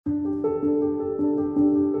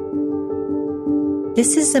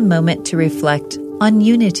This is a moment to reflect on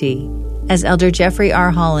unity, as Elder Jeffery R.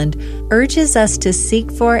 Holland urges us to seek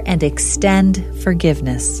for and extend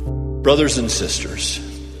forgiveness. Brothers and sisters,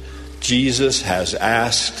 Jesus has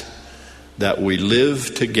asked that we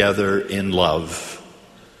live together in love,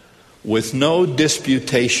 with no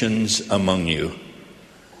disputations among you.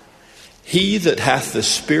 He that hath the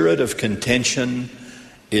spirit of contention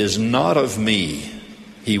is not of me,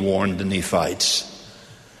 he warned the Nephites.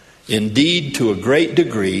 Indeed, to a great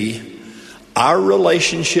degree, our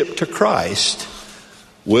relationship to Christ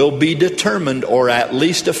will be determined, or at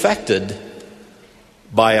least affected,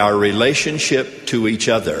 by our relationship to each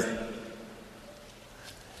other.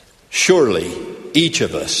 Surely, each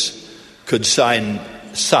of us could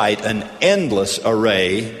cite an endless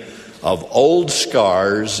array of old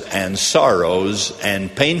scars and sorrows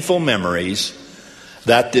and painful memories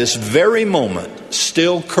that this very moment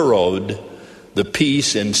still corrode the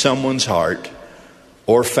peace in someone's heart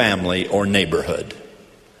or family or neighborhood.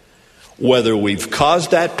 Whether we've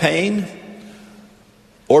caused that pain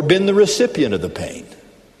or been the recipient of the pain,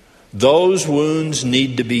 those wounds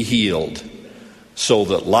need to be healed so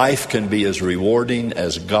that life can be as rewarding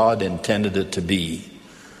as God intended it to be.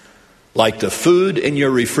 Like the food in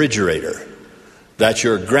your refrigerator that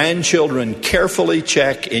your grandchildren carefully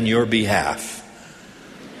check in your behalf.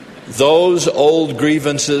 Those old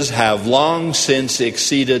grievances have long since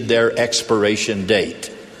exceeded their expiration date.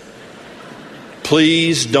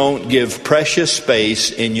 Please don't give precious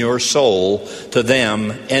space in your soul to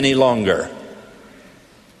them any longer.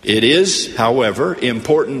 It is, however,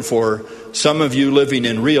 important for some of you living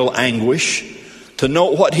in real anguish to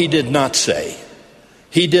note what he did not say.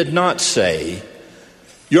 He did not say,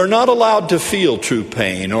 you're not allowed to feel true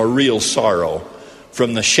pain or real sorrow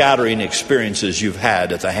from the shattering experiences you've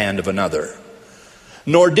had at the hand of another.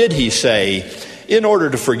 Nor did he say, in order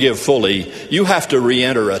to forgive fully, you have to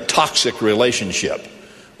re-enter a toxic relationship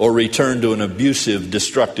or return to an abusive,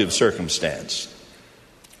 destructive circumstance.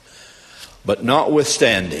 But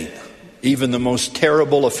notwithstanding even the most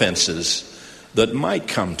terrible offenses that might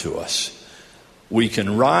come to us, we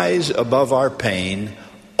can rise above our pain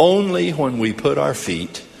only when we put our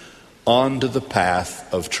feet onto the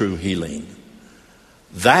path of true healing.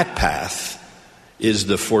 That path is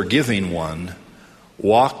the forgiving one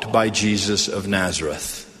walked by Jesus of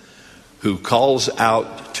Nazareth, who calls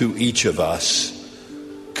out to each of us,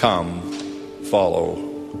 "Come, follow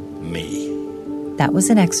me." That was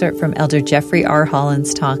an excerpt from Elder Jeffery R.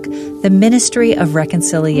 Holland's talk, The Ministry of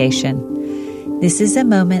Reconciliation. This is a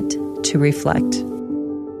moment to reflect.